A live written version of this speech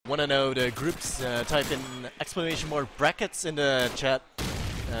want to know the groups, type in exclamation mark brackets in the chat,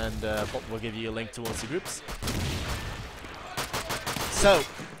 and Bob will give you a link towards the groups. So,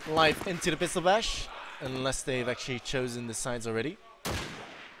 live into the pistol bash, unless they've actually chosen the sides already.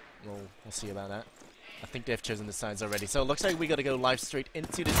 We'll see about that. I think they've chosen the sides already. So it looks like we gotta go live straight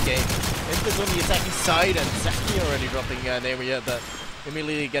into this game. iMPHUS on the attacking side, and Zaki already dropping Neymar, but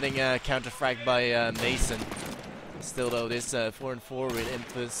immediately getting counter-fragged by Mason. Still though, this 4-4 with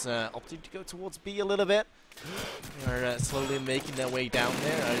iMPHUS opting to go towards B a little bit. They're slowly making their way down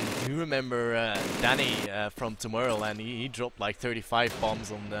there. I do remember Danny from Tomorrow, and he dropped like 35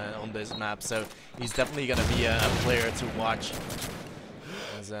 bombs on this map, so he's definitely gonna be a player to watch.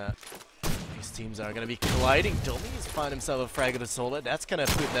 As these teams are gonna be colliding. Domi's found himself a frag of the Solid. That's gonna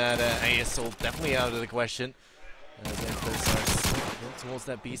put that ASL definitely out of the question. As iMPHUS are still towards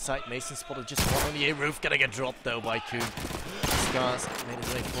that B site. Mason spotted just one on the A roof. Gonna get dropped though by Kuhn. Scars made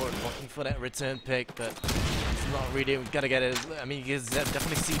his way forward, looking for that return pick, but it's not really gonna get it. I mean, you can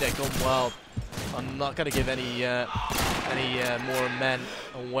definitely see that gonewild. I'm not gonna give any more men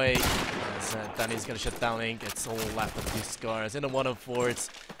away. As Danny's gonna shut down Ink. It's all left of two Scars. In a 1-on-4, it's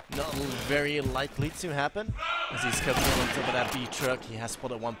not very likely to happen, as he's coming on top of that B truck. He has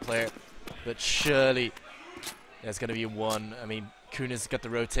spotted one player, but surely there's gonna be one. I mean, Kuhn has got the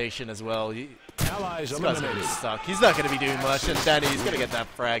rotation as well. He's gonna be stuck. He's not gonna be doing much, and Danny's gonna get that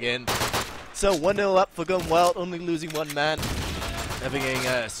frag in. So 1-0 up for gonewild, only losing one man, having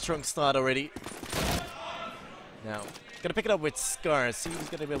a strong start already. Now, gonna pick it up with Scars. See, he's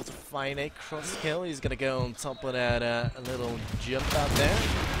gonna be able to find a cross kill. He's gonna go on top of that a little jump out there.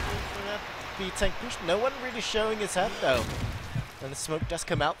 B-tank push. No one really showing his head though. And the smoke does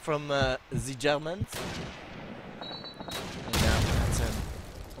come out from the Germans. And now that's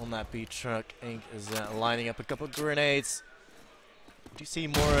on that B truck. Ink is lining up a couple of grenades. Do you see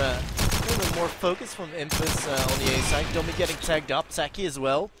more, a little bit more focus from iMPHUS on the A side? Domi getting tagged up, Zaki as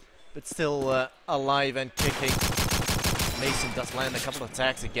well, but still alive and kicking. Mason does land a couple of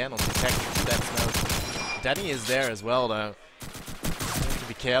tags again on the attack through that smoke. Danny is there as well though. Have to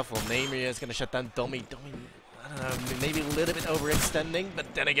be careful. Neymar is going to shut down Domi. Domi, I don't know, maybe a little bit overextending,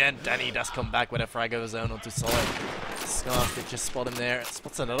 but then again, Danny does come back with a frag of his own onto Solid. Scarf did just spot him there.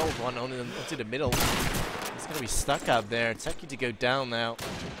 Spots another one onto the middle. He's going to be stuck out there. Zaki to go down now.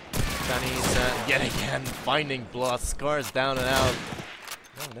 Danny's yet again finding blood. Scars down and out.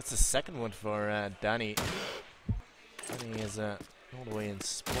 Oh, that's the second one for Danny. Danny is all the way in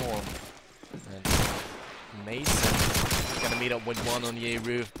spawn. And Mason gonna meet up with one on the A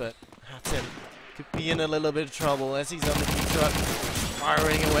roof, but Hatton could be in a little bit of trouble as he's on the B truck,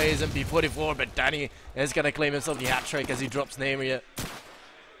 firing away his MP44. But Danny is gonna claim himself the hat trick as he drops Neymar.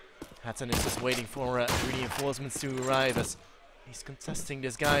 Hatton is just waiting for reinforcements to arrive as he's contesting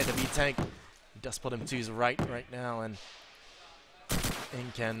this guy, the B tank. He does put him to his right now, and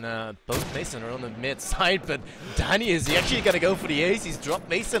Ink and both Mason are on the mid side, but Danny is actually gonna go for the ace. He's dropped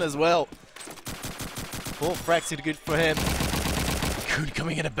Mason as well. 4 frags too good for him. Kuhn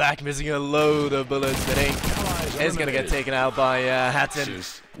coming in the back, missing a load of bullets, but Ink is gonna get taken out by Hatton. I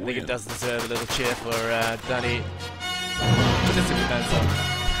think it does deserve a little cheer for Danny. Just a defense up.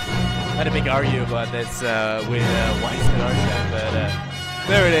 Had a big argue about this with Weiss and Arshan, but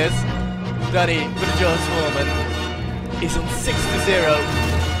there it is. Danny with the Jones Foreman. He's on 6-0.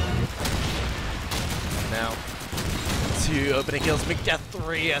 Now, 2 opening kills. Mick get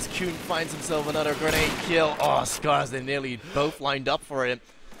 3 as Kuhn finds himself another grenade kill. Oh, Scars, they nearly both lined up for him.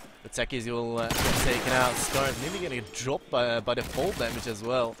 But Techies will get taken out. Scars maybe going to get dropped by the fall damage as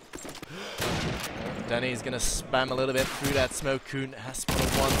well. Danny's going to spam a little bit through that smoke. Kuhn has put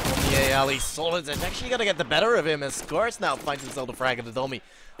one on the A alley. Solid's actually going to get the better of him as Scars now finds himself the frag of the Domi.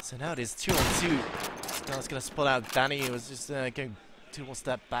 So now it is 2-on-2. Scars going to spot out Danny, who was just going towards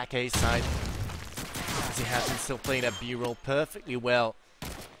that back A side. As he has been still playing that B role perfectly well.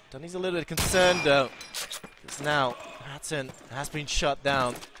 Danny's a little bit concerned though, because now Hatton has been shut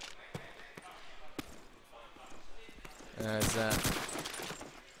down. As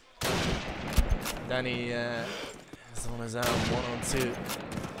Danny is on his own, 1-on-2.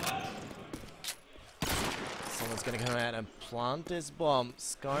 Someone's gonna come out and plant this bomb.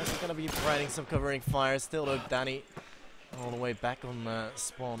 Scars is gonna be providing some covering fire. Still though, Danny all the way back on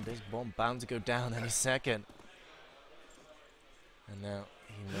spawn. This bomb bound to go down any second. And now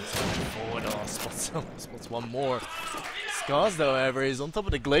he makes it forward. Oh, spots one more. Scars though, however, is on top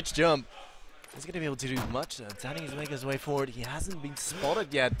of the glitch jump. He's gonna be able to do much. Danny's making his way forward. He hasn't been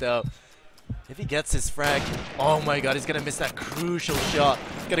spotted yet though. If he gets his frag, oh my god, he's gonna miss that crucial shot.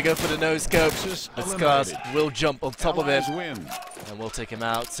 Gonna go for the no scope. But Scars will jump on top of him. And we'll take him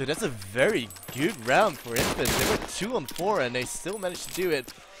out. So that's a very good round for iMPHUS. They were 2 on 4 and they still managed to do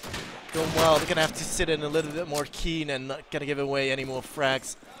it. gonewild, they're gonna have to sit in a little bit more keen and not gonna give away any more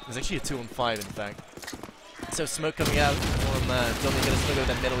frags. It's actually a 2 on 5 in fact. So smoke coming out from Dommy, gonna still go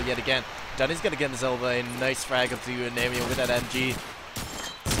that middle yet again. Danny's gonna get himself a nice frag up to Namio with that MG.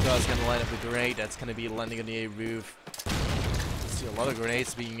 Scar's gonna line up a grenade, that's gonna be landing on the A roof. See a lot of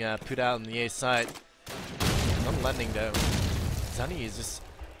grenades being put out on the A side. Not landing though. Danny is just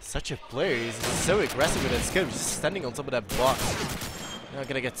such a player, he's so aggressive with that scope, he's just standing on top of that box. Not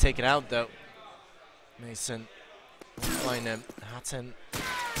gonna get taken out though. Mason will find him. Hatton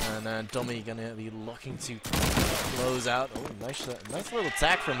and Dommy gonna be looking to close out. Oh, nice little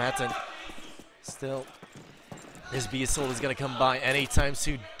attack from Hatton. Still, this B Assault is gonna come by anytime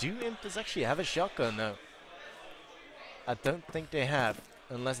soon. Do iMPHUS actually have a shotgun though? I don't think they have,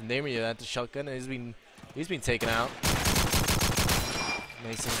 unless Namio had the shotgun and he's been taken out.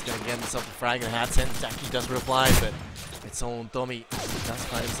 Mason's gonna get himself a frag and Hatton. Taki does reply, but it's all on Dommy. He does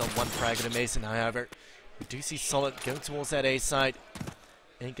find himself 1 frag and a Mason, however. We do see Solid going towards that A side.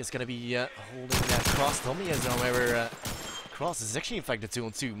 Ink is gonna be holding that cross. Dommy has, however, cross is actually in fact a 2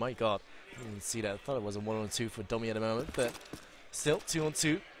 on 2. My god, I didn't see that. I thought it was a 1 on 2 for Dommy at the moment, but still 2 on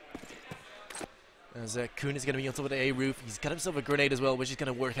 2. As Kuhn is gonna be on top of the A roof. He's got himself a grenade as well, which is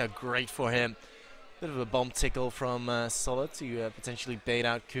gonna work out great for him. Bit of a bomb tickle from Solid to potentially bait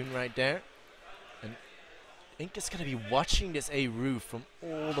out Kuhn right there. And Ink is going to be watching this A roof from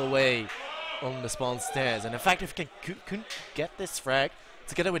all the way on the spawn stairs. And in fact, if Kuhn get this frag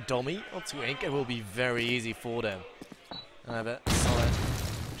together with Dommy onto Ink, it will be very easy for them. But Solid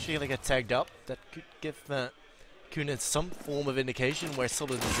actually going to get tagged up. That could give Kuhn some form of indication where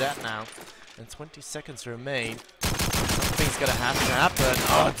Solid is at now. And 20 seconds remain. Something's gonna have to happen.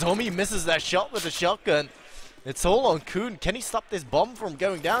 Oh, Dommy misses that shot with the shotgun. It's all on Kuhn. Can he stop this bomb from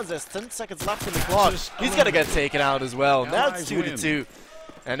going down? There's 10 seconds left in the clock. He's gonna get taken out as well. Now it's 2 to 2.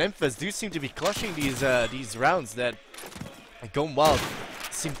 And iMPHUS do seem to be clutching these rounds that gonewild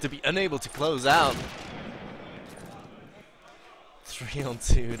seems to be unable to close out. 3 on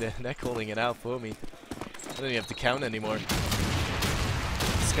 2. They're calling it out for me. I don't even have to count anymore.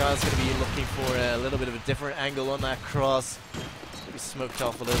 Scar's going to be looking for a little bit of a different angle on that cross. Maybe smoked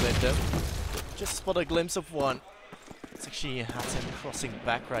off a little bit though. Just spot a glimpse of one. It's actually Hatton crossing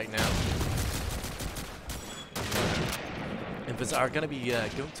back right now. iMPHUS are going to be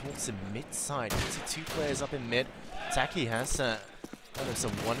going towards the mid side. You see 2 players up in mid. Taki has kind of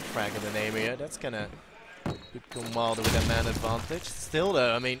some 1 frag in the name here. That's going to go milder with a man advantage. Still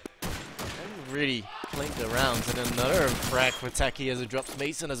though, I mean, really playing the rounds, and another frag for Taki as it drops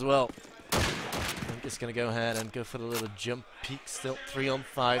Mason as well. I'm just gonna go ahead and go for the little jump peek. Still 3 on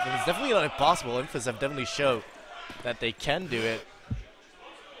 5, and it's definitely not impossible. iMPHUS have definitely shown that they can do it.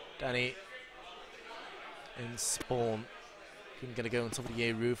 Danny in spawn. Gonna go on top of the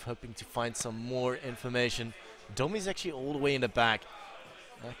A roof, hoping to find some more information. Dommy's actually all the way in the back.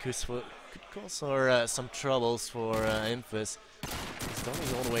 Could cause some troubles for iMPHUS.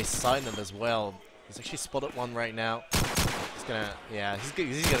 Dommy's all the way silent as well. He's actually spotted 1 right now. He's gonna, yeah, he's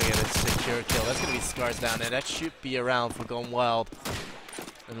gonna get a secure kill. That's gonna be Scars down there. That should be around for gonewild,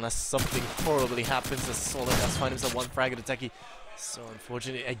 unless something horribly happens. As Solid does find himself 1 frag at Taki. So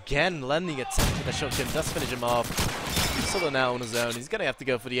unfortunately, again landing a tank with the shotgun does finish him off. Solid now on his own. He's gonna have to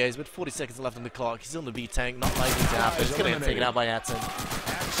go for the A's, but 40 seconds left on the clock. He's on the B tank, not likely to happen. He's gonna get taken out by Hatton.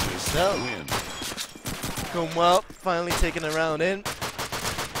 So gonewild finally taking a round in.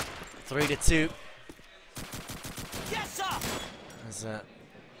 3 to 2. Yes, sir.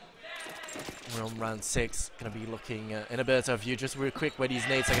 As we're on round 6, gonna be looking in a better view. Just real quick where these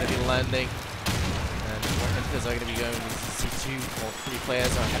nades are gonna be landing, and where iMPHUS are gonna be going. You see 2 or 3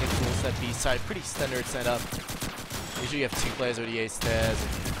 players are heading towards that B side. Pretty standard setup. Usually you have 2 players over the A stairs,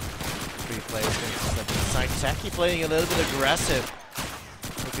 and 3 players going towards that B side. Taki playing a little bit aggressive,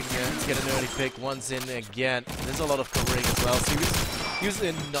 hoping to get an early pick. Once in again. There's a lot of covering as well, so he's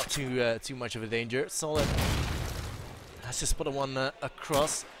in not too much of a danger. Solid has just put a 1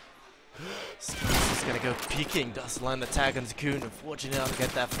 across. Scars is gonna go peeking. Does land the tag on Kuhn. Unfortunately, not to get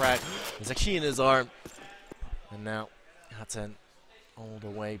that frag. He's actually in his arm. And now Hatton all the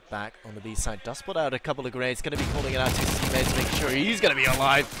way back on the B side. Does put out a couple of grenades. Gonna be calling it out to his teammates, making sure he's gonna be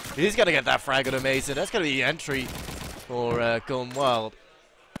alive. He's gonna get that frag on Mason. That's gonna be entry for gonewild.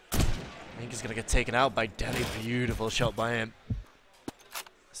 I think he's gonna get taken out by Danny. Beautiful shot by him.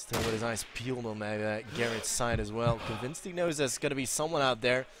 Still with his eyes peeled on that Garrett's side as well. Convinced he knows there's gonna be someone out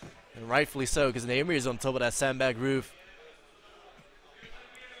there. And rightfully so, because Naomi is on top of that sandbag roof.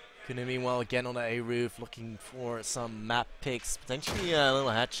 Kuna meanwhile again on the A roof, looking for some map picks. Potentially a little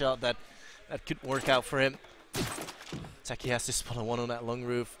headshot that could work out for him. Taki has to spot a one on that long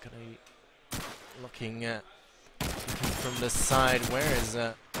roof. Kuna looking from the side. Where is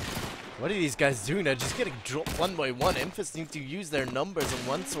what are these guys doing? They're just getting dropped one by one. iMPHUS need to use their numbers on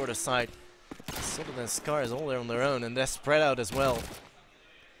one sort of side. Sort of the Scars all there on their own, and they're spread out as well.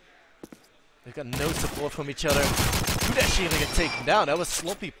 They've got no support from each other. Could actually get taken down. That was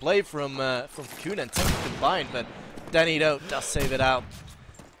sloppy play from Kuhn and Taki combined, but Danny though does save it out.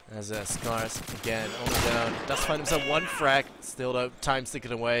 As Scars again on his own, does find himself one frag. Still though, time's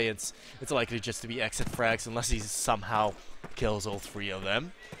ticking away. It's likely just to be exit frags unless he somehow kills all three of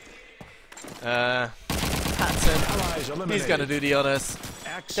them. Hatton, he's gonna do the honors.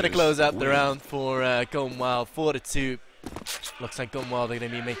 Gonna close out the round for gonewild 4-2. Looks like gonewild are gonna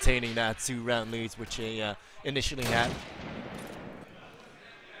be maintaining that 2-round lead which they initially had.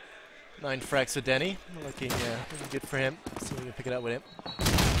 9 frags for Denny, looking good for him. See if we can pick it up with him.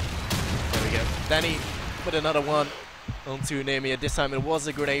 There we go. Danny with another one onto Nemia. This time it was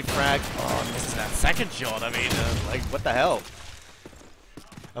a grenade frag. Oh, misses that second shot. I mean, like, what the hell?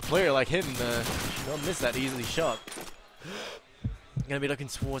 A player like him should not miss that easily shot. Gonna be looking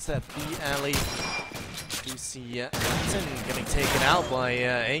towards that B alley. You see Hatton getting taken out by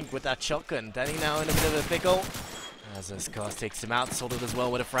Ink with that shotgun. Danny now in a bit of a pickle. As Scars takes him out, sorted as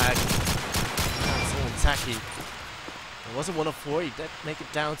well with a frag. That's all Taki. It wasn't 1 of 4, he did make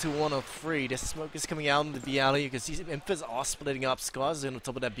it down to 1 of 3. The smoke is coming out in the B alley. You can see iMPHUS are splitting up. Scars is on the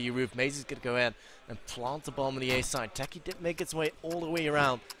top of that B roof. Maze's gonna go ahead and plant the bomb on the A side. Taki did make its way all the way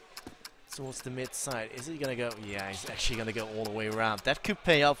around towards the mid side. Is he gonna go? Yeah, he's actually gonna go all the way around. That could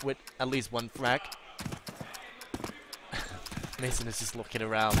pay off with at least 1 frag. Mason is just looking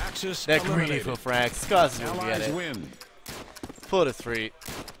around. They're greedy for frags. Scars will get it. 4-3.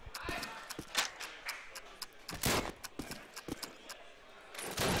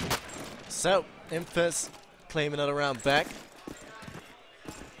 So, iMPHUS claim another round back.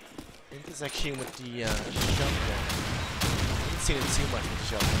 iMPHUS actually with the shotgun. Haven't seen it too much with the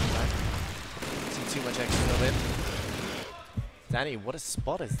shotgun, right? Haven't seen too much action of it. Danny, what a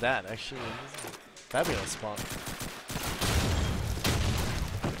spot is that? Actually, this is a fabulous spot.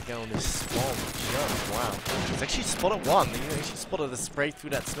 On this small jump, wow. He's actually spotted one. He actually spotted the spray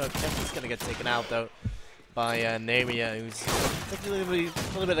through that smoke. He's gonna get taken out though by Nemia, who's a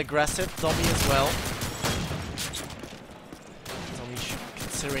little bit aggressive. Tommy as well. Tommy,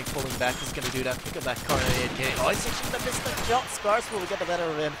 considering pulling back, is gonna do that. Pick up that corner. Oh, he's actually gonna miss the shot. Scars will get the better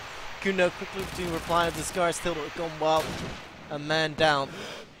of him. Kuno quickly to reply to the Scars, still gone wild. A man down.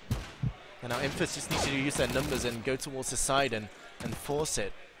 And now iMPHUS just needs to use their numbers and go towards the side and force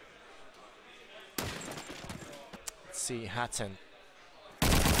it. See Hatton.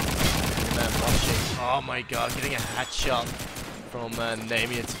 Oh my god, getting a headshot from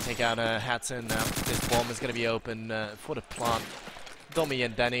Nemia to take out Hatton. Now this bomb is going to be open for the plant. Domi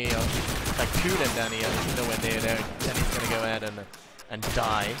and Danny, like Kuhn and Danny, are nowhere near there. Danny's going to go ahead and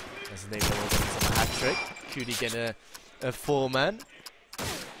die as Nemia will get some hat trick. Kuhn get a 4-man.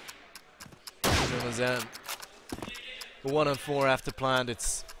 1 and 4 after plant.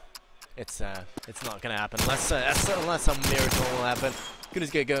 It's not gonna happen unless some miracle will happen. Kuhn is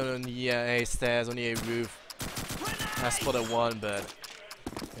gonna go on the A stairs, on the A roof. Has spotted 1, but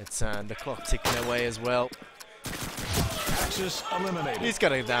it's the clock ticking away as well. He's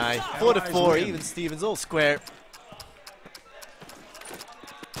gonna die. 4-4, even Stevens, all square.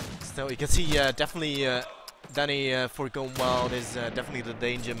 So you can see definitely Danny for gonewild is definitely the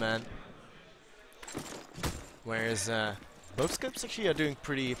danger man. Whereas both scopes actually are doing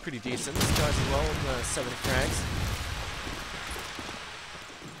pretty decent. This guy's as well with 7 frags.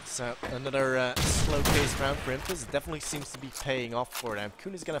 So another slow-paced round for iMPHUS. It definitely seems to be paying off for them.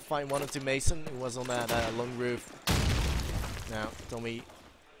 Kuhn is gonna find 1 onto Mason, who was on that long roof. Now Tommy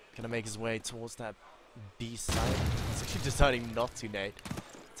gonna make his way towards that B side. He's actually deciding not to nade.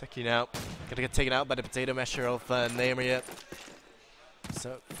 Taking out, gonna get taken out by the potato masher of Nemia.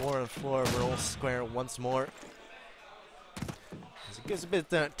 So 4 and 4, we're all square once more. So it gives a bit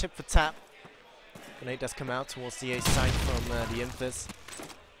tip for tap. Grenade does come out towards the A side from the iMPHUS.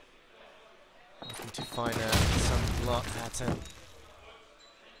 Looking to find some block pattern.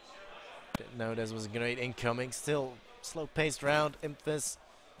 Didn't know there was a grenade incoming. Still slow-paced round. iMPHUS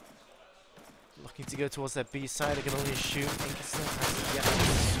looking to go towards that B side. They can only shoot.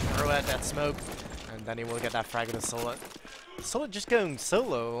 Throw out that smoke, and then he will get that frag of the Solid. Solid just going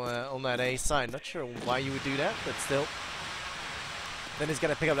solo on that A side. Not sure why you would do that, but still. Then he's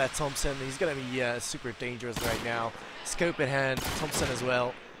gonna pick up that Thompson. He's gonna be super dangerous right now. Scope in hand, Thompson as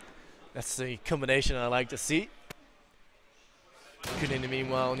well. That's the combination I like to see. Kun in the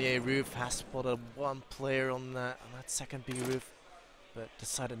meanwhile on the A roof has spotted one player on that second B roof, but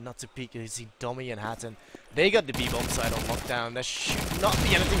decided not to peek. You see Dommy and Hatton. They got the B bomb side on lockdown. There should not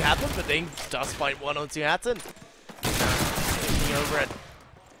be anything happen, but they does find one onto Hatton. Looking over at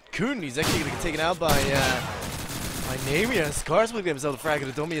Kun. He's actually gonna get taken out by Namia. Scars will get himself a frag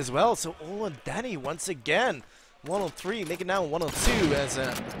of the Dommy as well. So all on Danny once again. 1 on 3, make it now 1 on 2 as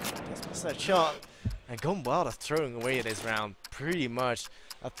just missed that shot. And gonewild are throwing away this round pretty much.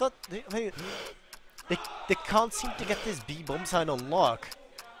 I thought they can't seem to get this B bomb side on lock.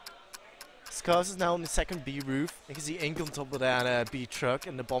 Scars is now on the second B roof. You can see Ink on top of that B truck,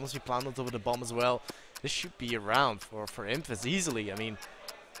 and the bombs be planted on top of the bomb as well. This should be around for iMPHUS easily. I mean,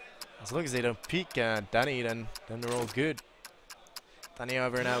 as long as they don't peek Danny, then they're all good. Danny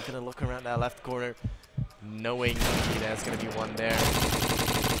over now gonna look around that left corner, knowing there's gonna be one there.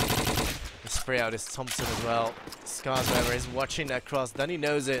 Spray out his Thompson as well. Scars, however, is watching that cross. Danny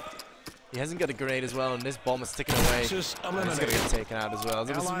knows it. He hasn't got a grenade as well, and this bomb is ticking away. He's gonna get taken out as well.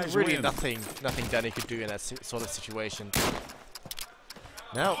 There was really nothing Danny could do in that sort of situation.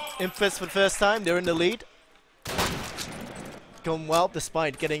 Now, iMPHUS for the first time, they're in the lead. gonewild,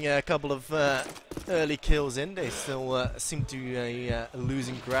 despite getting a couple of early kills in, they still seem to be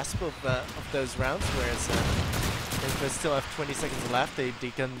losing grasp of those rounds, whereas iMPHUS still have 20 seconds left. They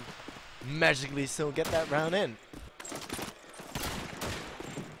can magically still get that round in.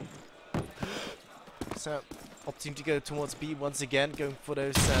 So, opting to go towards B once again, going for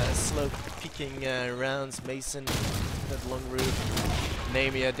those slow peeking rounds. Mason, that long roof.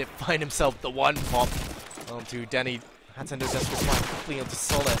 Namia did find himself the one pop onto Danny. Hatton does respond quickly onto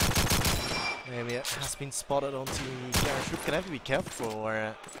Solid. Namia has been spotted onto Garage Roof. Gonna have to be careful, or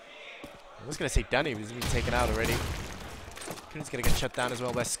I was gonna say Danny, but he's been taken out already. Kun's gonna get shut down as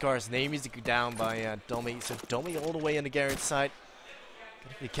well by Scars. Nami's down by Dommy. So Dommy all the way on the garage side.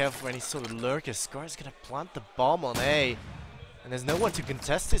 Gotta be careful for any sort of lurker. Scars gonna plant the bomb on A. And there's no one to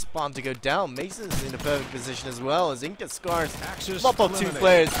contest this bomb to go down. Mason's in a perfect position as well as Ink and Scars mop up 2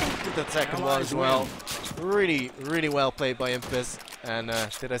 players. Get the second one as well. Really, really well played by iMPHUS. And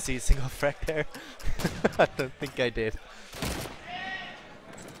did I see a single frag there? I don't think I did.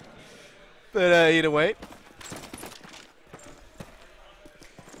 But either way.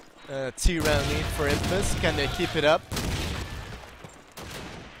 2-round lead for iMPHUS. Can they keep it up?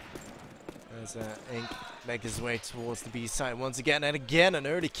 As Ink make his way towards the B side once again, and again an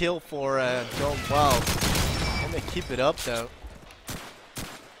early kill for gonewild. Can they keep it up though?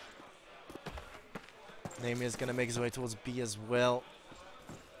 Namia is gonna make his way towards B as well.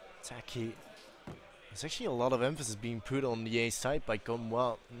 Taki. There's actually a lot of emphasis being put on the A side by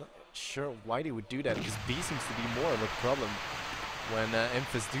gonewild. I'm not sure why they would do that, because B seems to be more of a problem when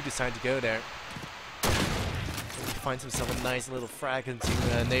iMPHUS do decide to go there. He finds himself a nice little frag into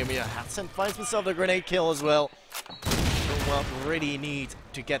Namia. Hatton finds himself a grenade kill as well. gonewild really need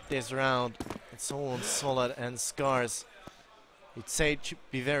to get this round. It's all on Solid and Scars. You'd say it should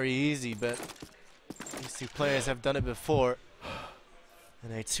be very easy, but these 2 players have done it before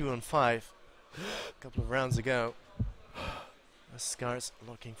in a 2-on-5 a couple of rounds ago. Scars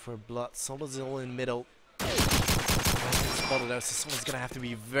looking for blood. Solid's all in middle. Spotted out, so someone's gonna have to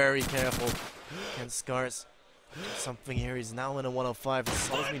be very careful. Can Scars do something here? He's now in a 1-on-5.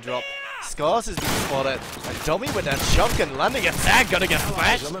 Solid's been dropped. Scars has been spotted. And Dommy with that shotgun landing attack, gonna get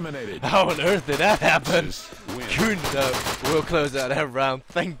flashed. How on earth did that happen? Kun will close out that round.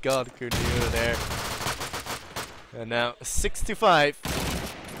 Thank God Kun you were there. And now 6-5.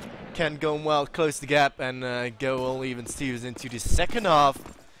 Can gonewild close the gap and go all even Steves into the second half.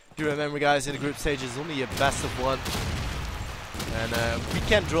 Do remember, guys, in the group stage is only a best of 1. And we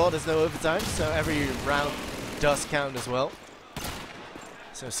can't draw, there's no overtime, so every round does count as well.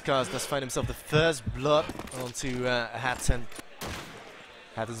 So Scars does find himself the first blood onto Hatton.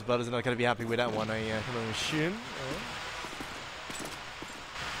 Hatton's blood is not going to be happy with that one, I can only assume.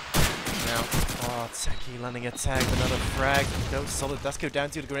 Now, Taki landing a tag, another frag. No, Solid does go down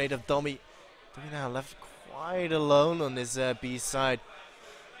to the grenade of Dommy. Dommy now left quite alone on this B side.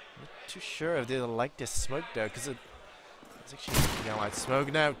 Not too sure if they like this smoke though, because it's actually like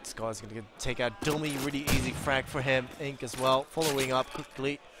smoke now. Scar's gonna take out Dommy. Really easy frag for him. Ink as well, following up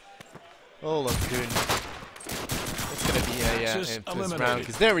quickly. Oh, look good. It's gonna be a iMPHUS round,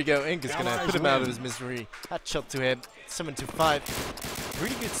 because there we go. Ink is gonna put him out of his misery. Headshot to him. 7-5.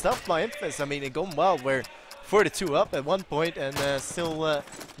 Really good stuff by iMPHUS. I mean, it gonewild were 4-2 up at one point and still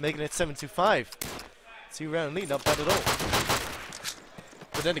making it 7-5. 2-round lead, not bad at all.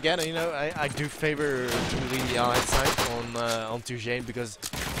 But then again, you know, I do favor the allied side on Tujane because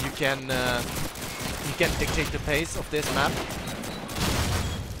you can dictate the pace of this map.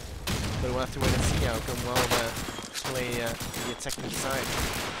 But we'll have to wait and see how gonewild play the attacking side.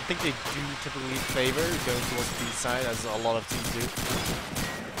 I think they do typically favor going towards the B side, as a lot of teams do.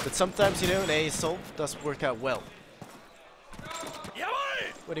 But sometimes, you know, an A assault does work out well.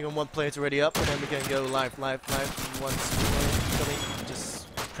 Waiting on one player to ready up, and then we can go live. Once coming, just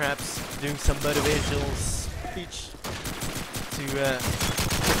perhaps doing some motivational speech to get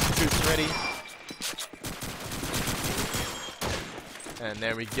the troops ready. And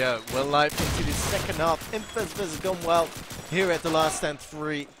there we go. We're live into the second half. iMPHUS versus gonewild here at the Last Stand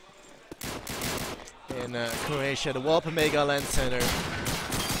 3 in Croatia, the Walper Mega Land Center.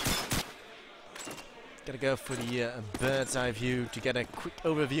 Gonna go for the bird's eye view to get a quick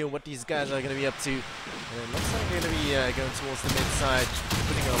overview of what these guys are gonna be up to. And it looks like they're gonna be going towards the mid side,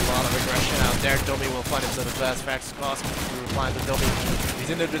 putting a lot of aggression out there. Domi will find himself the first Fax cross. We will find the Domi. He's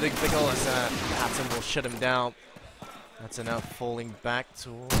in there with the big goal as Hatton will shut him down. That's now falling back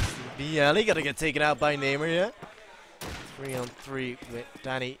towards the BL. Gotta get taken out by Neymar here. 3-on-3 with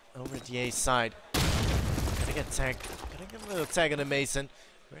Danny over at the A side. Gotta get tagged. Gotta get a little tag on the Mason.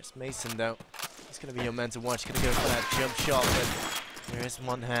 Where's Mason though? He's gonna be your man to watch. Gonna go for that jump shot, but there is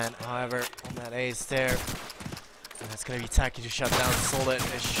one hand, however, on that ace there. And that's gonna be tacky to shut down Solid.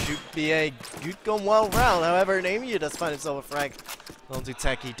 It should be a good gonewild round. However, Neymar does find himself a frag. Onto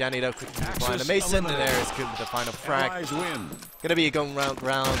Tacky. Danny though quickly find the Mason, and there is good with the final frag. Gonna be a gonewild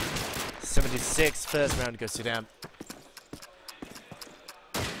round. 76. First round goes to them.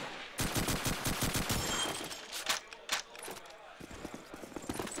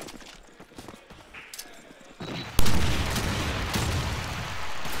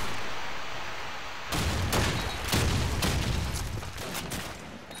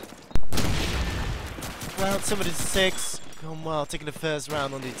 Round 76. gonewild taking the first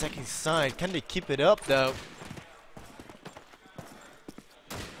round on the attacking side. Can they keep it up though?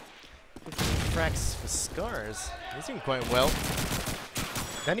 15 frags for Scars. He's doing quite well.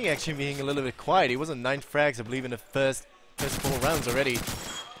 Danny actually being a little bit quiet. He was on 9 frags, I believe, in the first 4 rounds already.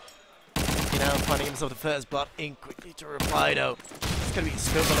 You know, finding himself the first blood in quickly to reply though. It's gonna be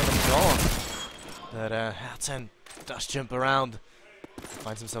scope on him gone. But Hatton does jump around.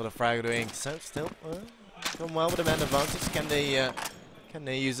 Finds himself the frag doing so still. gonewild with a man advantage. Can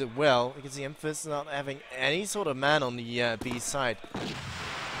they use it well? You can see iMPHUS not having any sort of man on the B side.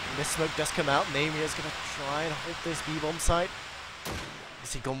 This smoke does come out. Neymar is gonna try and hold this B bomb side. You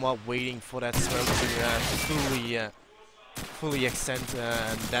see gonewild waiting for that smoke to fully extend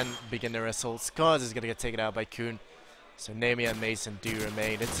and then begin their assault. Scars is gonna get taken out by Kuhn. So Neymar and Mason do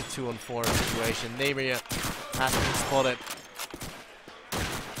remain. It's a 2-on-4 situation. Neymar has been spotted.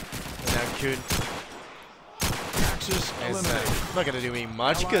 And now Kuhn is not going to do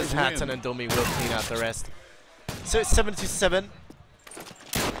much because Hatton and Domi will clean out the rest. So it's 7-7.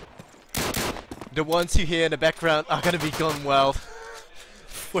 The ones you hear in the background are going to be gonewild.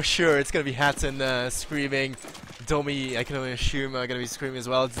 For sure, it's going to be Hatton screaming. Domi, I can only assume, are going to be screaming as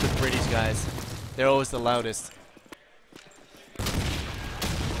well. It's the British guys. They're always the loudest.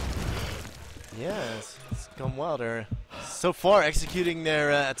 Yeah, it's gonewild. They're so far executing their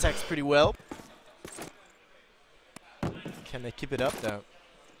attacks pretty well. Can they keep it up though?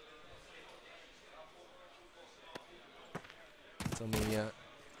 Domi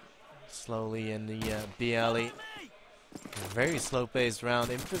slowly in the BLE. Very slow paced round.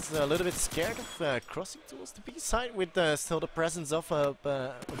 iMPHUS a little bit scared of crossing towards the B side with still the presence of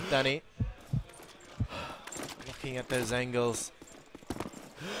Danny. Looking at those angles.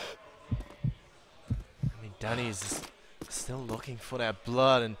 I mean, Danny is still looking for that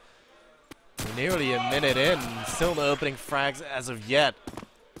blood, and we're nearly a minute in. Still no opening frags as of yet.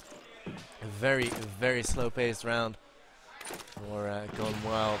 A very slow paced round for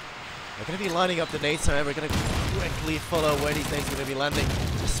gonewild. They're going to be lining up the nades, however, going to quickly follow where these nades are going to be landing.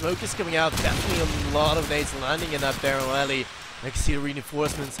 The smoke is coming out, definitely a lot of nades landing in that barrel alley. I can see the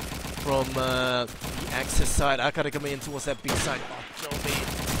reinforcements from the Axis side. Akada coming in towards that B side. Oh, Domi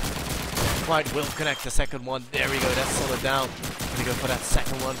quite will connect the second one. There we go, that's solid down. Gonna go for that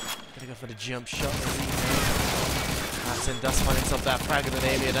second one. Gonna go for the jump shot. Hatton does find himself that frag of the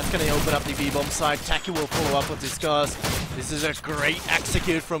name here. That's gonna open up the B-bomb side. Tacky will follow up with his Scars. This is a great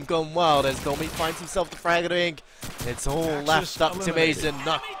execute from gonewild as Domi finds himself the frag of the ink. It's all left up to Mason.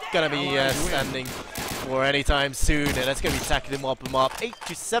 Not gonna be standing for any time soon. And that's gonna be tacking him up.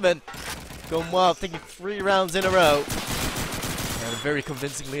 8-7. gonewild taking 3 rounds in a row. And very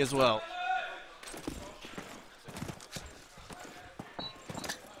convincingly as well.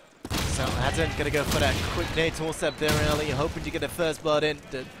 So Hatton gonna go for that quick nade towards that Baron alley, hoping to get the first blood in.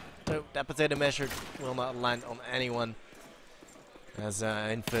 That potato measure will not land on anyone. As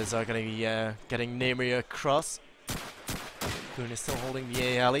iMPHUS are gonna be getting Nemria across. Kuhn is still holding the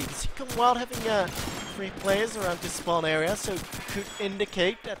A alley. You see gonewild having 3 players around this spawn area, so could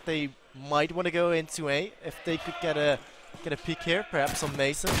indicate that they might want to go into A if they could get a peek here, perhaps on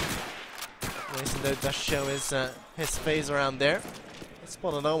Mason. Mason though does show his face around there. Let's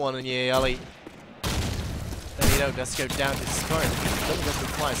spot another one in the A alley. Then you know, let's go down to Scar. Doesn't just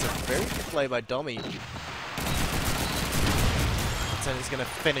reply, so very good play by Domi. And he's gonna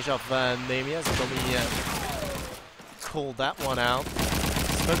finish off Nemia as Domi called that one out.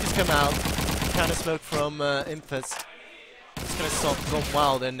 Smoke has come out. Counter smoke from iMPHUS. It's gonna stop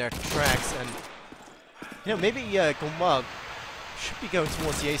gonewild in their tracks, and you know, maybe gonewild should be going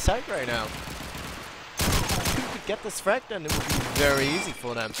towards the A side right now. If they could get this frag, then it would be very easy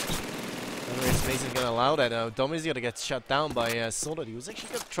for them. Otherwise, Mason's gonna allow that now. Domi's gonna get shut down by Solid. He was actually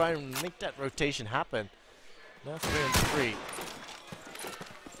gonna try and make that rotation happen. Now 3 on 3.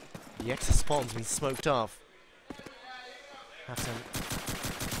 The excess spawn's been smoked off. Hatton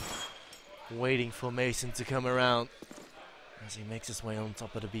waiting for Mason to come around as he makes his way on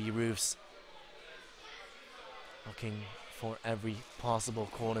top of the B roofs. Looking for every possible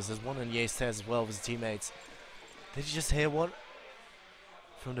corners. There's one on the A stairs as well with his teammates. Did you just hear one?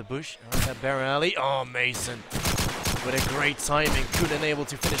 From the bush? That Baron alley. Oh, Mason. With a great timing. Couldn't able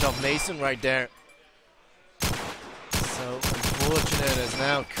to finish off Mason right there. So unfortunate as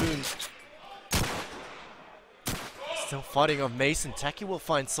now Kuhn still fighting off Mason. Taki will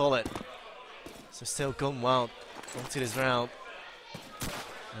find Solid. So still gonewild onto this round.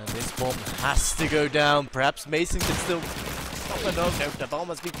 And this bomb has to go down. Perhaps Mason can still stop it. Oh no, the bomb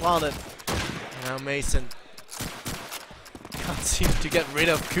has been planted. Now Mason can't seem to get rid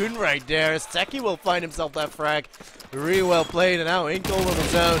of Kuhn right there. As Taki will find himself that frag. Really well played, and now Ink all on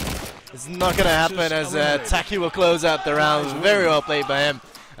his own. It's not going to happen as Taki will close out the round. It was very well played by him.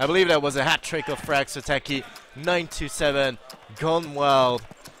 I believe that was a hat trick of frags for Taki. 9-7. gonewild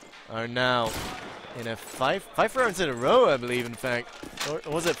are now in a 5 rounds in a row, I believe, in fact. Or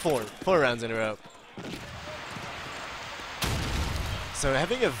was it 4? 4 rounds in a row. So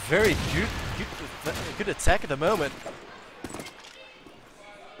having a very good attack at the moment.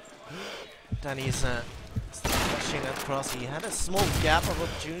 Danny's pushing that cross. He had a small gap of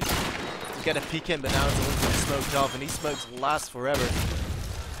opportunity to get a peek in, but now it's all been smoked off, and these smokes last forever.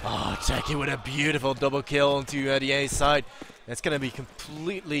 Oh, Taki with a beautiful double kill onto the A side. It's going to be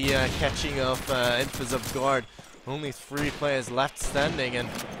completely catching off iMPHUS of guard. Only 3 players left standing, and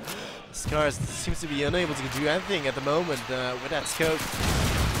Scars seems to be unable to do anything at the moment with that scope.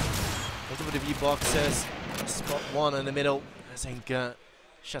 Over the V boxes, spot 1 in the middle. I think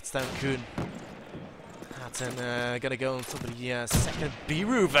shuts down Kuhn. Hatton gonna go on top of the second B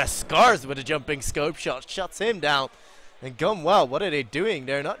roof as Scars with a jumping scope shot shuts him down. And gonewild, what are they doing?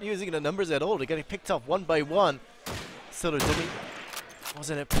 They're not using the numbers at all. They're getting picked off one by one. Still, Domi was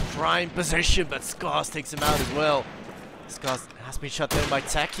in a prime position, but Scars takes him out as well. Scars has been shut down by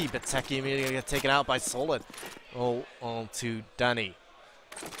Taki, but Taki immediately gets taken out by Solid. All on to Danny.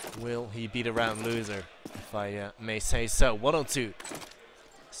 Will he be the round loser, if I may say so? 1 on 2.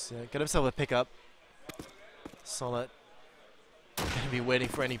 So got himself a pickup. Solid. Gonna be waiting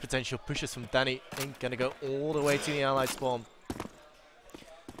for any potential pushes from Danny. Ain't gonna go all the way to the allied spawn.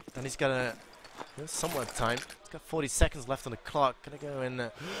 Danny's got somewhat time. He's got 40 seconds left on the clock. Gonna go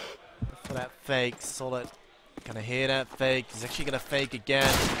in for that fake. Solid. Gonna hear that fake. He's actually gonna fake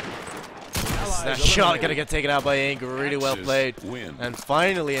again. That shot gonna get taken out by Ink. Really well played. And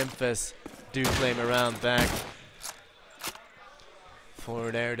finally iMPHUS do claim a round back.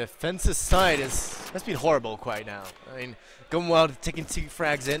 For their defensive side has been horrible quite now. I mean, gonewild taking 2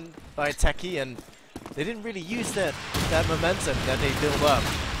 frags in by Taki, and they didn't really use that momentum that they built up.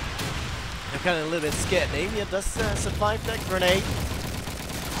 They're kind of a little bit scared. Nemia does survive that grenade.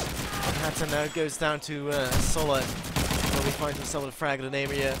 Hatton now goes down to Solid. Where we find himself with a frag of the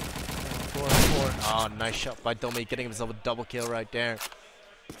Nemia. 4 on 4. Oh, nice shot by Domi, getting himself a double kill right there.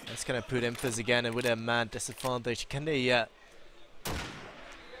 That's gonna put iMPHUS again, and with a mad disadvantage. Can they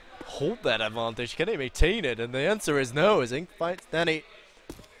hold that advantage? Can they maintain it? And the answer is no, as Ink fights Danny.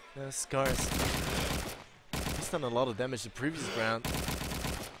 Scars. He's done a lot of damage the previous round.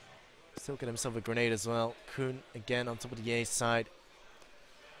 Still get himself a grenade as well. Kuhn again on top of the A side.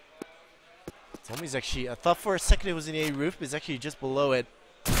 Tommy's actually, I thought for a second it was in the A roof, but it's actually just below it.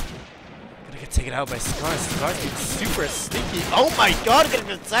 Gonna get taken out by Scars. Scars being super sneaky. Oh my god,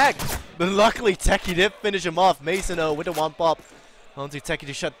 getting attacked! But luckily Taki did finish him off. Mason with a 1 pop. On to Teki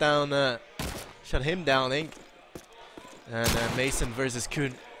to shut him down, Ink. And Mason versus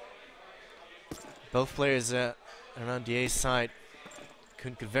Kun. Both players around the A side.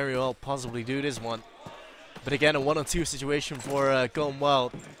 Kun could very well possibly do this one. But again, a 1-on-2 situation for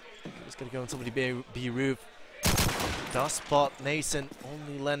gonewild. Just gonna go on top of the B roof. Does spot Mason,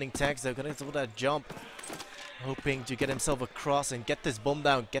 only landing tags though, gonna do that jump. Hoping to get himself across and get this bomb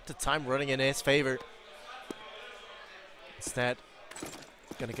down, get the time running in his favor. Instead,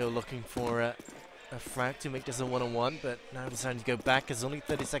 gonna go looking for a frag to make this a 1-on-1, but now deciding to go back, there's only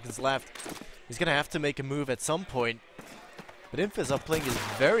 30 seconds left. He's gonna have to make a move at some point. But iMPHUS are playing this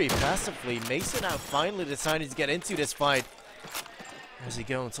very passively. Mason now finally decided to get into this fight. Where's he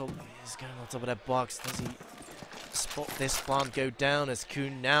going? He's going on top of that box. Does he spot this plant go down as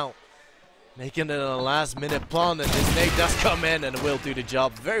Kun now making it a last minute plant, and this nade does come in and will do the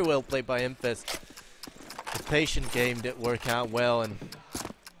job. Very well played by iMPHUS. The patient game did work out well, and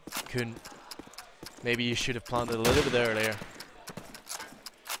Kun, maybe you should have planted a little bit earlier.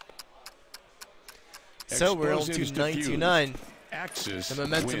 So we're on to 9-9. The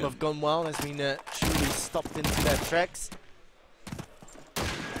momentum of gonewild has been truly stopped into their tracks.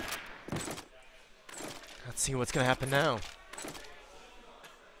 Let's see what's gonna happen now.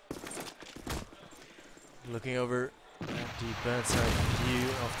 Looking over at the bird's eye view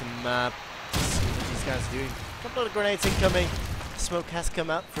of the map. See what these guys are doing. A couple of grenades incoming. Smoke has come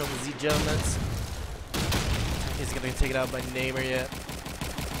out from the Germans. He's gonna take it out by Namer yet.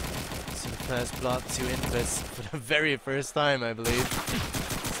 First blood to iMPHUS for the very first time, I believe.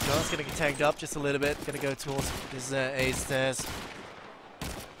 Scar's gonna get tagged up just a little bit. Gonna go towards this A stairs.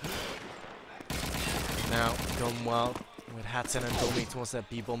 Now gonewild with Hatton and Domi towards that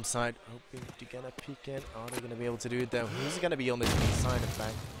B bomb side, hoping to get a peek in. Are they gonna be able to do it though? Who's gonna be on this B side? In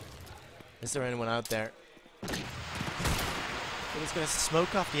fact, is there anyone out there? He's gonna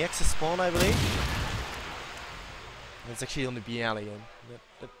smoke off the X's spawn, I believe. It's actually on the B alley, and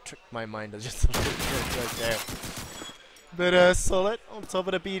that tricked my mind just a little bit right there. But Solid on top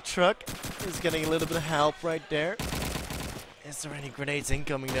of the B truck is getting a little bit of help right there. Is there any grenades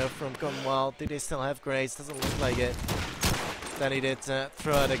incoming though from gonewild? Do they still have grenades? Doesn't look like it. Then he did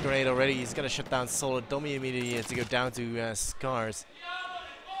throw out a grenade already. He's gonna shut down Solid. Domi immediately to go down to Scars.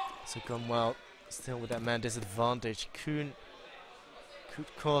 So gonewild still with that man disadvantage. Kun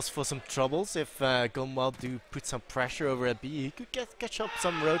could cause for some troubles if gonewild do put some pressure over at B. He could catch up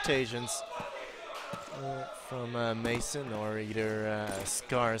some rotations from Mason or either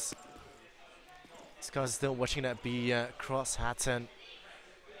Scars. Scars is still watching that B cross Hatton.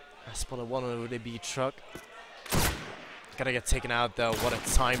 I spotted one over the B truck. Gonna get taken out though. What a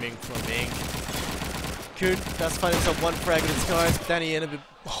timing from Ink. Kun does find himself one frag with Scars. Danny in a bit.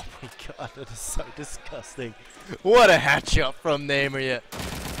 Oh my god, that is so disgusting. What a headshot from Namer yet.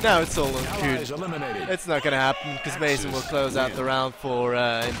 Now it's all on Kun. It's not gonna happen because Mason will close out the round for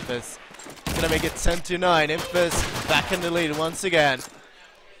iMPHUS. Gonna make it 10-9. iMPHUS back in the lead once again.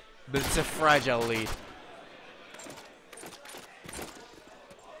 But it's a fragile lead.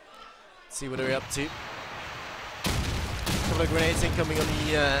 Let's see what they're up to. Couple of grenades incoming on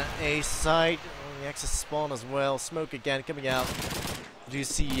the A side. On the X's spawn as well. Smoke again coming out. Do you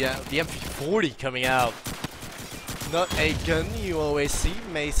see the MP40 coming out? Not a gun you always see.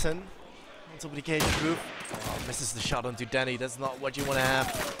 Mason on top of the cage roof. Oh, misses the shot onto Danny. That's not what you want to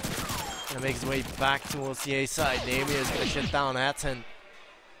have. Gonna make his way back towards the A side. Namer is gonna shut down Hatton.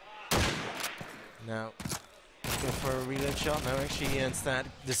 Now, go for a reload shot. Now, actually, instead,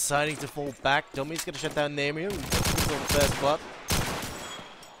 deciding to fall back. Domi's gonna shut down Namer. He's on the first blood.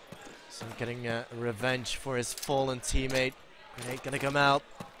 So, getting revenge for his fallen teammate. Grenade gonna come out.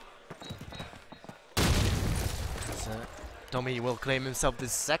 Domi will claim himself the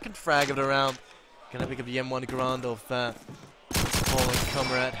second frag of the round. Gonna pick up the M1 Grand of his fallen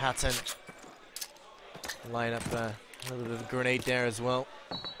comrade Hatton. Line up a little bit of a grenade there as well.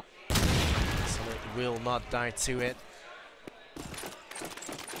 So it will not die to it.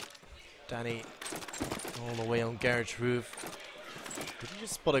 Danny all the way on garage roof. Did he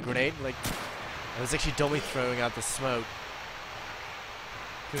just spot a grenade? Like, it was actually Domi throwing out the smoke.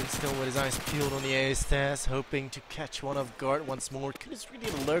 Kun still with his eyes peeled on the A stairs, hoping to catch one off guard once more. Kun is really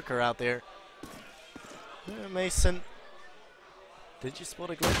a lurker out there. Mason. Did you spot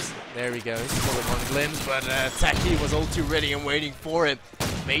a glimpse? There we go, he spotted one glimpse, but Taki was all too ready and waiting for him.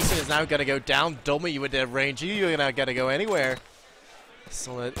 Mason is now gonna go down. Domi with that range, you're not gonna go anywhere.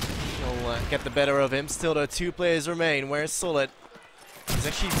 Solid will get the better of him. Still though, two players remain. Where's Solid? He's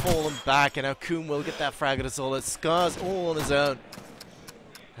actually fallen back, and now Kun will get that frag of the Solid. Scars all on his own.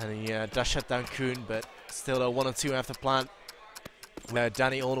 And he does shut down Kun, but still a 1 or 2 after plant.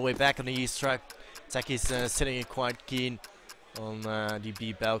 Danny all the way back on the east track. Techi's sitting in quite keen on the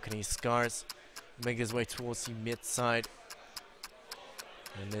B balcony. Scars make his way towards the mid side.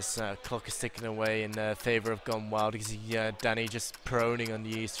 And this clock is ticking away in favor of Gone Wild. You see Danny just proning on the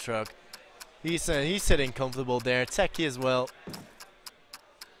east truck. He's sitting comfortable there. Techie as well.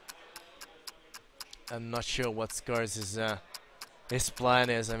 I'm not sure what Scars' his plan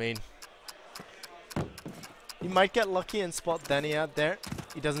is. I mean, he might get lucky and spot Danny out there.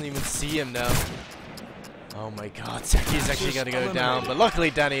 He doesn't even see him now. Oh my God, Techie's actually going to go down, but luckily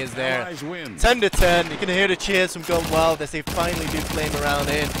Danny is there. 10-10. You can hear the cheers from Gone Wild as they finally do flame around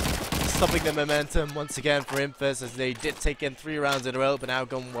in, stopping the momentum once again for iMPHUS as they did take in 3 rounds in a row, but now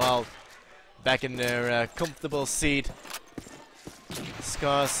Gone Wild back in their comfortable seat.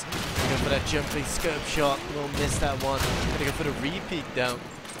 Scars going for that jumping scope shot. Will miss that one. Gonna go for the repeat down.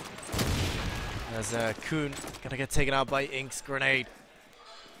 As Kuhn gonna get taken out by Ink's grenade.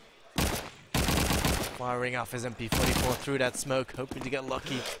 Firing off his MP44 through that smoke, hoping to get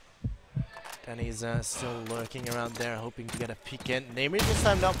lucky. Danny's still lurking around there, hoping to get a peek in. Namely this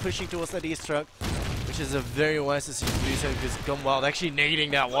time not pushing towards that east truck, which is a very wise decision to do so because Gone Wild actually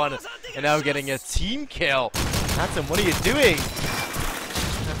nading that one and now getting a team kill. Hatton, what are you doing?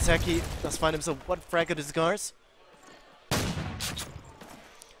 Techie does find himself one frag of his scars.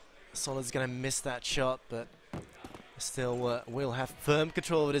 Solid's gonna miss that shot, but still will have firm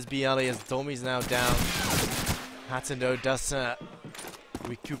control of his BLE as Domi's now down. Hatton though does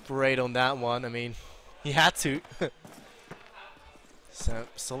recuperate on that one. I mean, he had to. So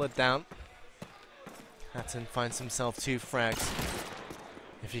Solid down. Hatton finds himself 2 frags.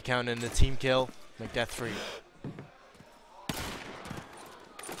 If you count in the team kill, make that 3.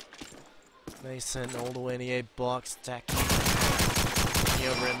 Mason all the way in the A box, attacking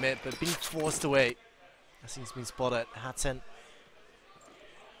over at mid, but being forced away as he's been spotted. Hatton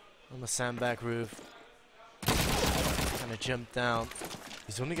on the sandbag roof, kind of jump down.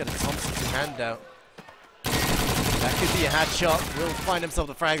 He's only got a Thompson to hand out. That could be a headshot. Will find himself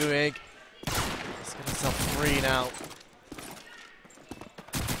the frag rig. He's got himself 3 now.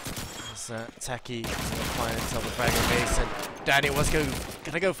 Techie will find himself a frag of Mason. Danny was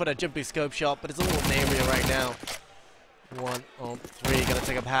gonna go for that jumping scope shot, but it's all in the area right now. 1 on 3, gonna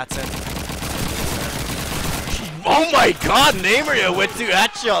take up Hatton. Oh my God, Nameria with 2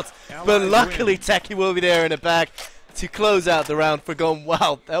 headshots, but luckily Techie will be there in the back to close out the round for Gone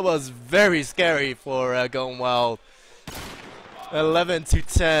Wild. That was very scary for Gone Wild.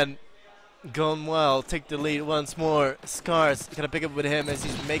 11-10. Gone Wild take the lead once more. Scars gonna pick up with him as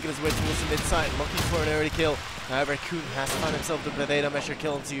he's making his way towards the mid side, looking for an early kill. However, Kuhn has found himself the potato measure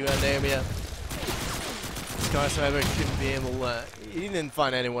kill into Nameria. Scars, however, couldn't be able. He didn't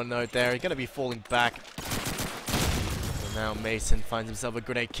find anyone out there. He's gonna be falling back. And now Mason finds himself a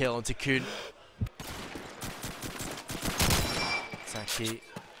grenade kill into Kuhn. Saki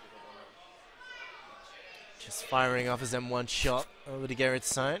just firing off his M1 shot over to Garrett's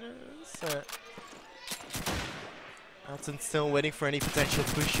side. Hatton still waiting for any potential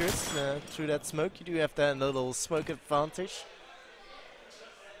pushers through that smoke. You do have that little smoke advantage.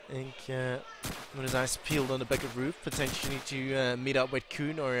 I think with his eyes peeled on the back of roof, potentially to meet up with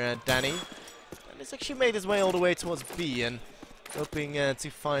Kuhn or Danny. And he's actually made his way all the way towards B and hoping to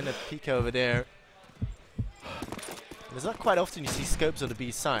find a peek over there. It's not quite often you see scopes on the B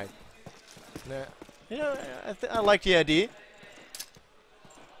side. You know, I like the idea.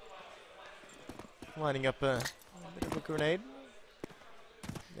 Lining up a bit of a grenade.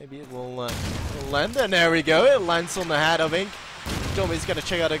 Maybe it will land, and there we go. It lands on the head of Ink. Domi's gonna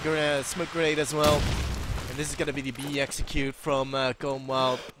check out a smoke grenade as well. And this is gonna be the B execute from Gone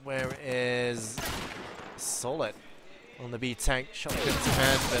Wild. Where is Solid on the B tank? Shotgun to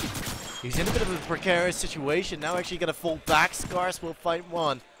hand, but he's in a bit of a precarious situation. Now actually gonna fall back. Scars will fight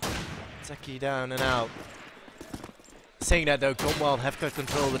one. Techie down and out. Saying that though, Gone Wild have got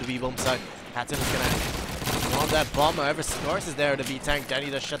control of the B bomb side. Hatton is gonna want that bomb. However, Scars is there at the B tank. Danny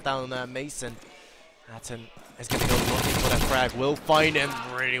does shut down Mason. Hatton is gonna go looking for that frag. Will find him.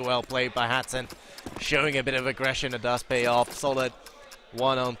 Really well played by Hatton. Showing a bit of aggression. It does pay off. Solid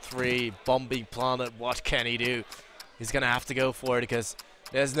 1 on 3. Bomb being planted. What can he do? He's gonna have to go for it because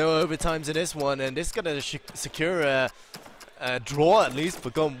there's no overtimes in this one, and this is gonna secure a draw at least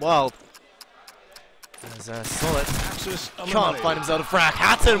for Gone Wild. As Solid can't find himself a frag.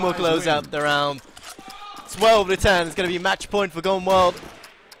 Hatton will close out the round. 12-10. It's going to be match point for Gone Wild.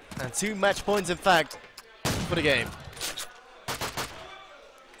 And 2 match points, in fact, for the game.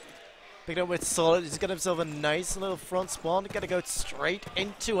 Picked up with Solid. He's got himself a nice little front spawn. Got to go straight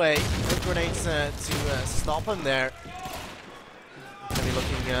into A. No grenades to stop him there.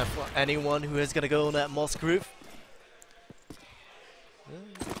 for anyone who is gonna go on that mosque roof.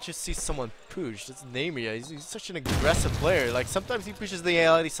 Just see someone push. That's Namia. He's such an aggressive player. Like sometimes he pushes the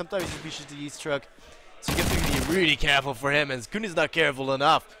ALD, sometimes he pushes the East truck. So you have to be really careful for him, and Kun is not careful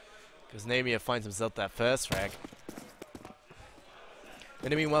enough because Namia finds himself that first frag.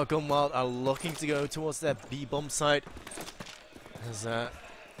 And meanwhile, gonewild are looking to go towards that B bomb site. As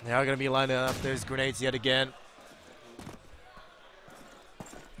they are going to be lining up those grenades yet again.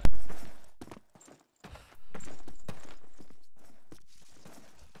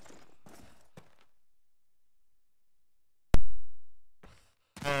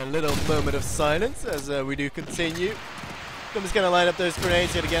 A little moment of silence as we do continue. I'm just going to line up those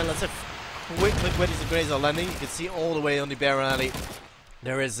grenades yet again. Let's have a quick look where these grenades are landing. You can see all the way on the barrel alley.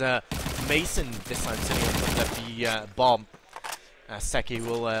 There is Mason this time sitting on top of the bomb. Seki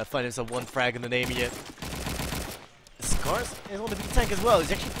will find himself one frag in the name yet. Scars is on the B tank as well.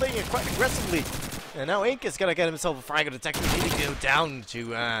 He's actually playing it quite aggressively. And now Ink is going to get himself a frag on the tank. He needs to go down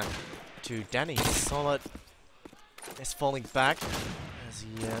to Danny. Solid is falling back. As he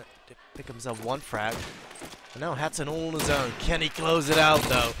pick himself one frag. And now Hatson all on his own. Can he close it out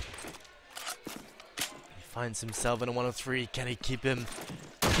though? He finds himself in a 1-on-3. Can he keep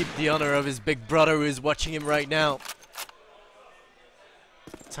the honor of his big brother who is watching him right now?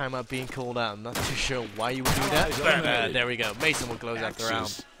 Timeout being called out. I'm not too sure why you would do that. There we go. Mason will close out the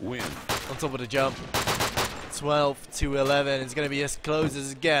round. Win. On top of the jump. 12-11. It's going to be as close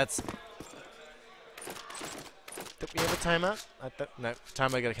as it gets. Did we have a timeout? No,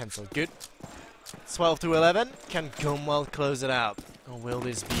 timeout got cancelled. Good. 12-11. Can gonewild close it out? Or will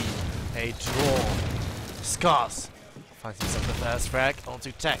this be a draw? Scars finds himself the first frag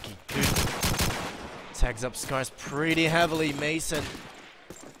onto Taki. Good. Tags up Scars pretty heavily. Mason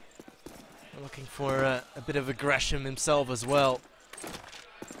looking for a bit of aggression himself as well.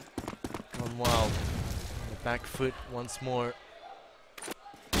 gonewild on the back foot once more.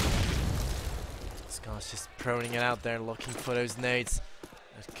 Scars just proning it out there, looking for those nades.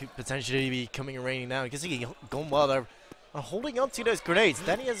 That could potentially be coming and raining now. You can see gonewild are holding on to those grenades.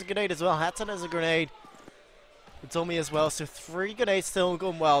 Danny has a grenade as well. Hatton has a grenade. Utomi as well. So 3 grenades still on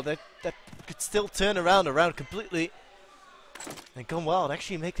gonewild. That could still turn around completely. And gonewild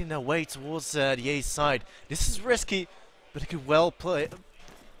actually making their way towards the A side. This is risky, but it could well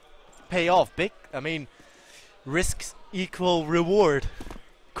pay off. Big, I mean, risks equal reward.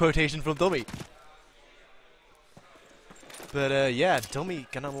 Quotation from Dummy. But yeah, Dummy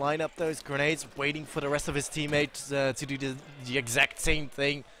gonna line up those grenades, waiting for the rest of his teammates to do the exact same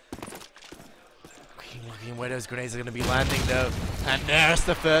thing. Looking where those grenades are gonna be landing though. And there's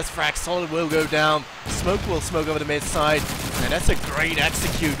the first frag. Solid will go down. Smoke will smoke over the mid side. And that's a great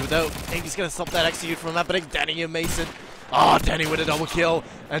execute. Without, I think he's gonna stop that execute from happening. Danny and Mason. Oh, Danny with a double kill.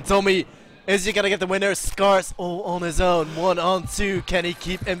 And Dummy, is he gonna get the winner? Scars all on his own. 1-on-2. Can he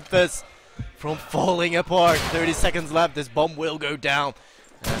keep iMPHUS from falling apart? 30 seconds left. This bomb will go down.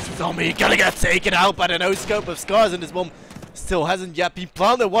 That's Dummy gonna get taken out by the no scope of Scars, and this bomb still hasn't yet been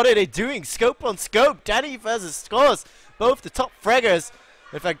planted. What are they doing? Scope on scope. Danny versus Scars. Both the top fraggers.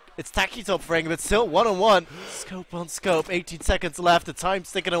 In fact, it's Taki top fragging, but still 1-on-1. Scope on scope. 18 seconds left. The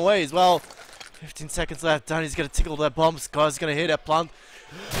time's ticking away as well. 15 seconds left. Danny's gonna tickle that bomb. Scars gonna hit that plant.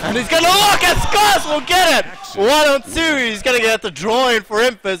 And he's gonna look at Scars. Will get it. 1-on-2. He's gonna get the drawing for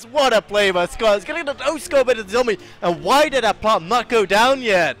iMPHUS. What a play by Scars. He's gonna get the no scope into the Dummy. And why did that plant not go down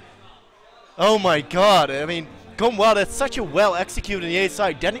yet? Oh my god. I mean, gonewild, that's such a well executed on the A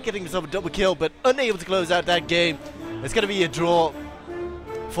side. Danny getting himself a double kill, but unable to close out that game. It's going to be a draw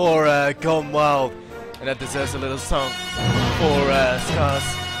for gonewild, and that deserves a little song for Scars.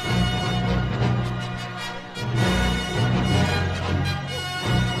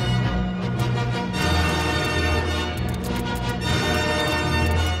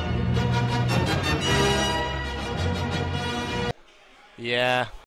 Yeah.